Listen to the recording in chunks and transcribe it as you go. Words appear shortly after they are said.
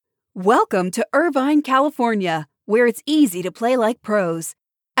Welcome to Irvine, California, where it's easy to play like pros.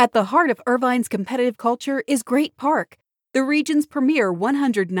 At the heart of Irvine's competitive culture is Great Park, the region's premier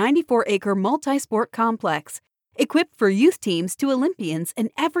 194-acre multi-sport complex, equipped for youth teams to Olympians and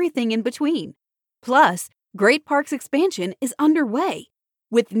everything in between. Plus, Great Park's expansion is underway.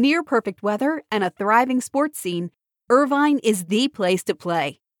 With near-perfect weather and a thriving sports scene, Irvine is the place to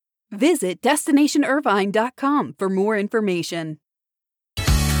play. Visit DestinationIrvine.com for more information.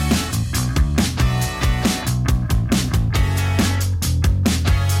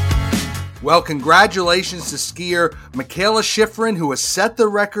 Well, congratulations to skier Mikaela Shiffrin, who has set the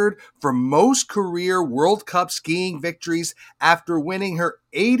record for most career World Cup skiing victories after winning her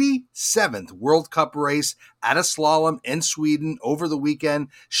 87th World Cup race at a slalom in Sweden over the weekend.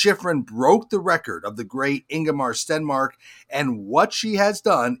 Shiffrin broke the record of the great Ingemar Stenmark, and what she has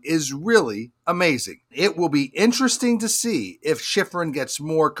done is really amazing. It will be interesting to see if Shiffrin gets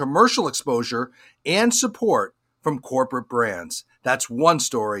more commercial exposure and support from corporate brands. That's one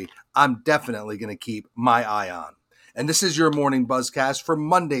story I'm definitely going to keep my eye on. And this is your morning buzzcast for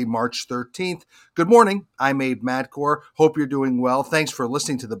Monday, March 13th. Good morning. I'm Abe Madkour. Hope you're doing well. Thanks for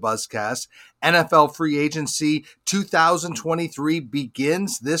listening to the buzzcast. NFL free agency 2023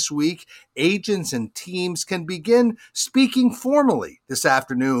 begins this week. Agents and teams can begin speaking formally this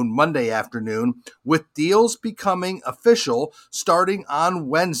afternoon, Monday afternoon, with deals becoming official starting on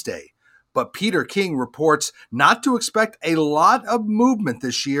Wednesday. But Peter King reports not to expect a lot of movement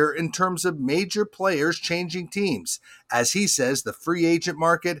this year in terms of major players changing teams. As he says, the free agent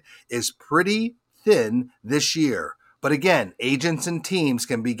market is pretty thin this year. But again, agents and teams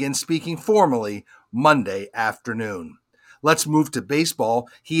can begin speaking formally Monday afternoon. Let's move to baseball.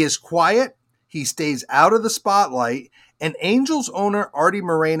 He is quiet, he stays out of the spotlight, and Angels owner Artie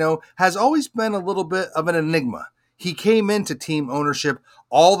Moreno has always been a little bit of an enigma. He came into team ownership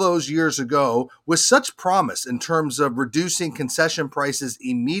all those years ago with such promise in terms of reducing concession prices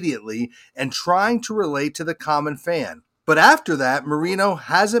immediately and trying to relate to the common fan. But after that, Moreno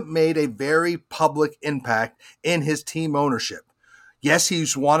hasn't made a very public impact in his team ownership. Yes,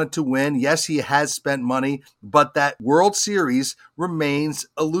 he's wanted to win. Yes, he has spent money, but that World Series remains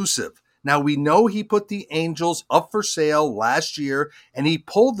elusive. Now, we know he put the Angels up for sale last year, and he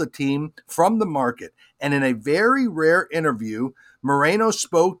pulled the team from the market. And in a very rare interview, Moreno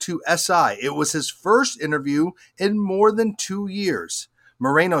spoke to SI. It was his first interview in more than 2 years.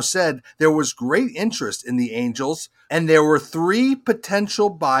 Moreno said there was great interest in the Angels, and there were 3 potential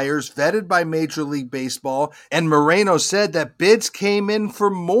buyers vetted by Major League Baseball, and Moreno said that bids came in for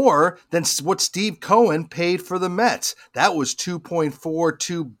more than what Steve Cohen paid for the Mets. That was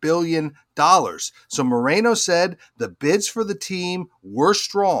 $2.42 billion. So Moreno said the bids for the team were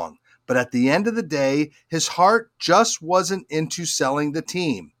strong. But at the end of the day, his heart just wasn't into selling the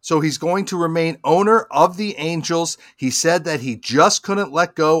team. So he's going to remain owner of the Angels. He said that he just couldn't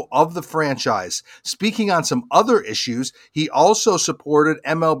let go of the franchise. Speaking on some other issues, he also supported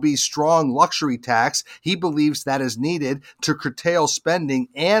MLB's strong luxury tax. He believes that is needed to curtail spending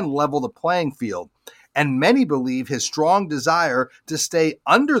and level the playing field. And many believe his strong desire to stay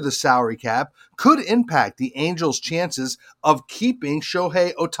under the salary cap could impact the Angels' chances of keeping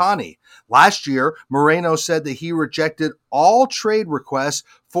Shohei Ohtani. Last year, Moreno said that he rejected all trade requests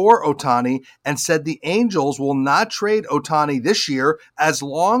for Ohtani and said the Angels will not trade Ohtani this year as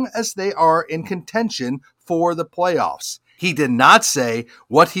long as they are in contention for the playoffs. He did not say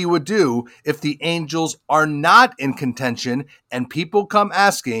what he would do if the Angels are not in contention and people come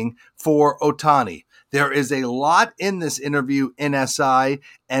asking for Ohtani. There is a lot in this interview in SI,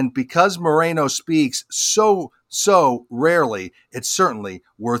 and because Moreno speaks so rarely, it's certainly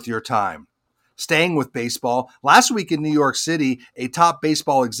worth your time. Staying with baseball, last week in New York City, a top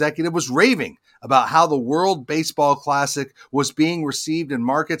baseball executive was raving about how the World Baseball Classic was being received in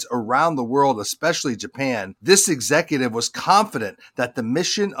markets around the world, especially Japan. This executive was confident that the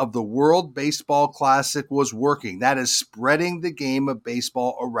mission of the World Baseball Classic was working. That is, spreading the game of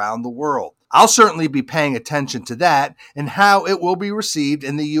baseball around the world. I'll certainly be paying attention to that and how it will be received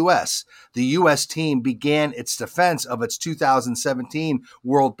in the U.S. The U.S. team began its defense of its 2017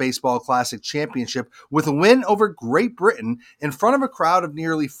 World Baseball Classic championship with a win over Great Britain in front of a crowd of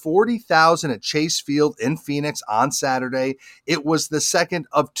nearly 40,000 at Chase Field in Phoenix on Saturday. It was the second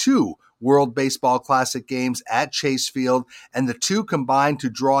of 2 World Baseball Classic games at Chase Field, and the two combined to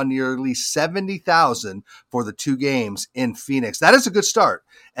draw nearly 70,000 for the 2 games in Phoenix. That is a good start,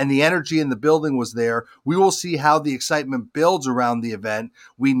 and the energy in the building was there. We will see how the excitement builds around the event.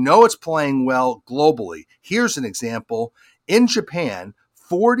 We know it's playing well globally. Here's an example. In Japan,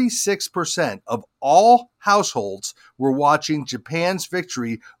 46% of all households were watching Japan's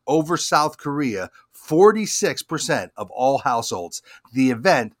victory over South Korea. 46% of all households. The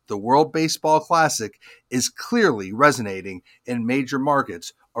event, the World Baseball Classic, is clearly resonating in major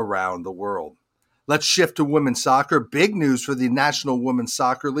markets around the world. Let's shift to women's soccer. Big news for the National Women's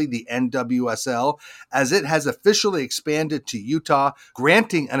Soccer League, the NWSL, as it has officially expanded to Utah,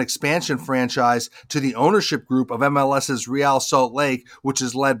 granting an expansion franchise to the ownership group of MLS's Real Salt Lake, which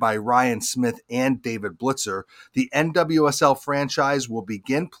is led by Ryan Smith and David Blitzer. The NWSL franchise will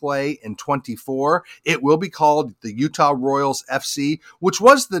begin play in 24. It will be called the Utah Royals FC, which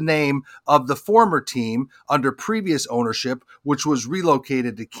was the name of the former team under previous ownership, which was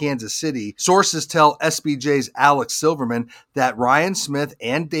relocated to Kansas City. Sources tell SBJ's Alex Silverman that Ryan Smith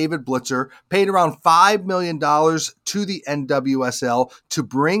and David Blitzer paid around $5 million to the NWSL to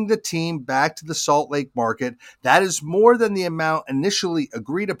bring the team back to the Salt Lake market. That is more than the amount initially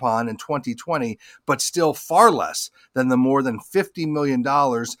agreed upon in 2020, but still far less than the more than $50 million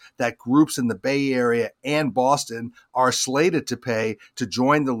that groups in the Bay Area and Boston are slated to pay to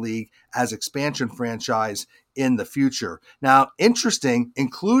join the league as expansion franchise in the future. Now, interesting,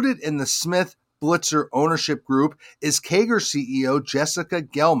 included in the Smith Blitzer ownership group is Kager CEO Jessica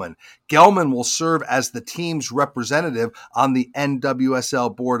Gelman. Gelman will serve as the team's representative on the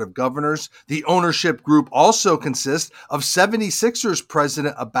NWSL Board of Governors. The ownership group also consists of 76ers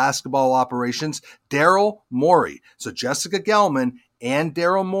President of Basketball Operations, Daryl Morey. So Jessica Gelman and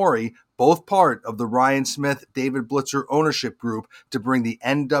Daryl Morey, both part of the Ryan Smith, David Blitzer ownership group to bring the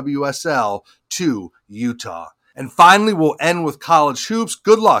NWSL to Utah. And finally, we'll end with college hoops.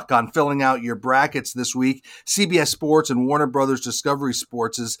 Good luck on filling out your brackets this week. CBS Sports and Warner Brothers Discovery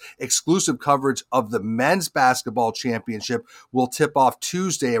Sports' exclusive coverage of the men's basketball championship will tip off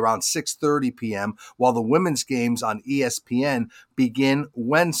Tuesday around 6:30 p.m., while the women's games on ESPN begin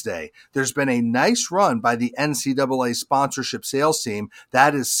Wednesday. There's been a nice run by the NCAA sponsorship sales team,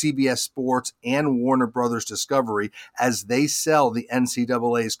 that is CBS Sports and Warner Brothers Discovery, as they sell the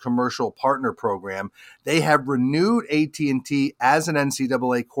NCAA's commercial partner program. They have renewed AT&T as an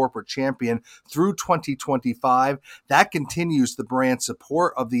NCAA corporate champion through 2025. That continues the brand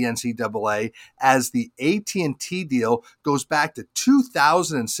support of the NCAA, as the AT&T deal goes back to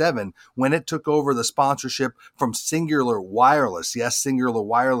 2007 when it took over the sponsorship from Singular Wireless. Yes, Singular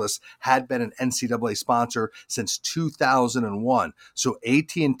Wireless had been an NCAA sponsor since 2001. So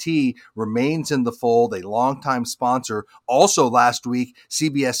AT&T remains in the fold, a longtime sponsor. Also last week,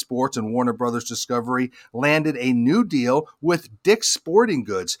 CBS Sports and Warner Brothers Discovery landed a new deal with Dick's Sporting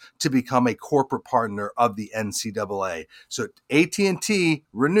Goods to become a corporate partner of the NCAA. So AT&T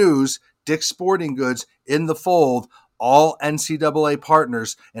renews, Dick's Sporting Goods in the fold, all NCAA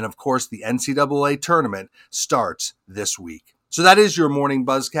partners, and of course the NCAA tournament starts this week. So that is your morning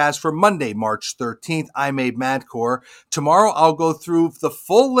buzzcast for Monday, March 13th. I'm Abe Madkour. Tomorrow I'll go through the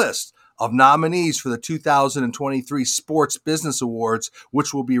full list of nominees for the 2023 Sports Business Awards,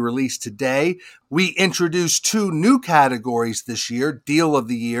 which will be released today. We introduced two new categories this year, Deal of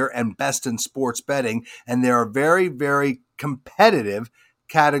the Year and Best in Sports Betting, and there are very, very competitive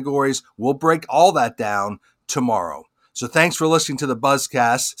categories. We'll break all that down tomorrow. So thanks for listening to the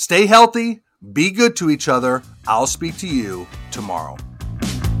Buzzcast. Stay healthy, be good to each other. I'll speak to you tomorrow.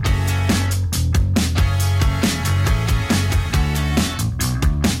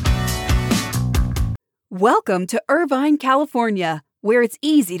 Welcome to Irvine, California, where it's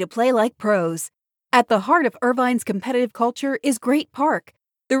easy to play like pros. At the heart of Irvine's competitive culture is Great Park,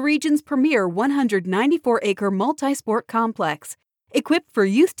 the region's premier 194-acre multi-sport complex, equipped for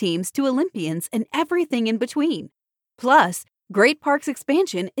youth teams to Olympians and everything in between. Plus, Great Park's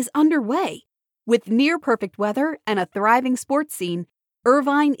expansion is underway. With near-perfect weather and a thriving sports scene,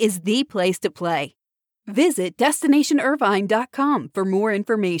 Irvine is the place to play. Visit DestinationIrvine.com for more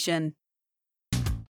information.